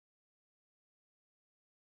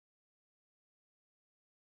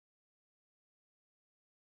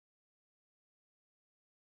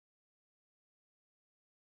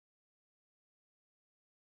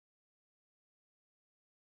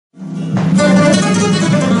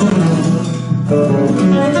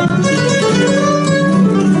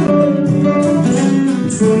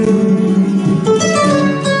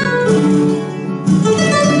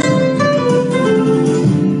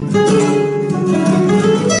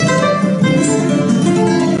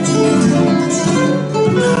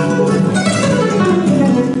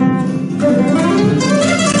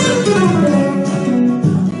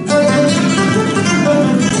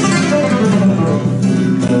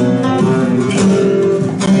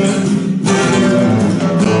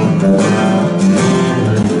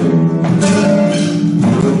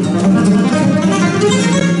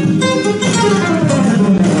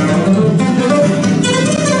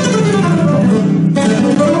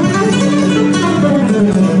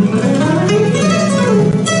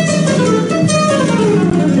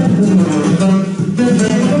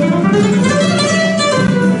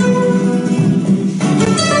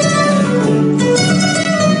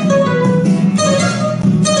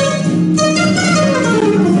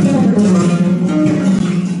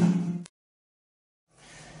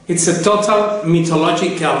It's a total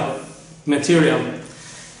mythological material.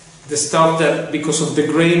 The stuff that, because of the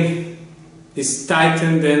grain, is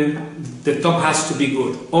tightened, then the top has to be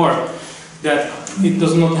good. Or that it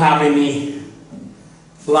does not have any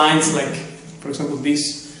lines, like, for example,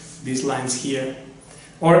 these lines here.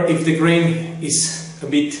 Or if the grain is a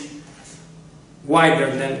bit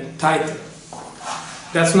wider than tighter.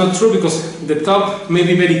 That's not true, because the top may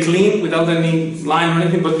be very clean without any line or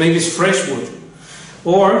anything, but maybe it's fresh wood.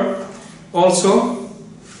 Or also,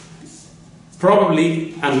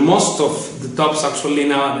 probably, and most of the tops actually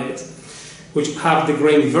nowadays, which have the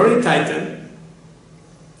grain very tightened,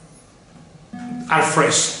 are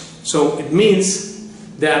fresh. So it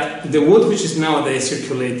means that the wood which is nowadays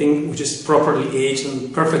circulating, which is properly aged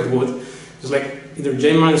and perfect wood, is like either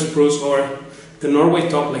German spruce or the Norway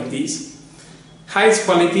top like this, highest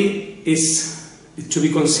quality is to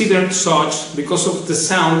be considered such because of the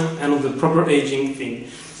sound and of the proper aging thing,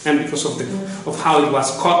 and because of how it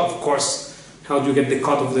was cut, of course, how you get the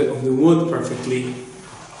cut of the wood perfectly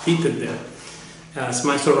fitted there. As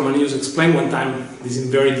Maestro Romanius explained one time, this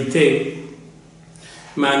in very detailed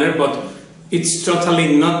manner, but it's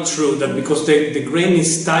totally not true that because the grain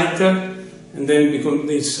is tighter and then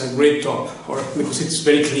it's a great top, or because it's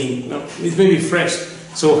very clean. No, it may be fresh,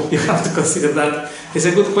 so you have to consider that. It's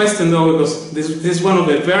a good question though, because this is one of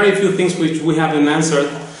the very few things which we haven't answered,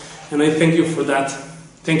 and I thank you for that.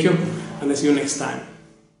 Thank you, and I'll see you next time.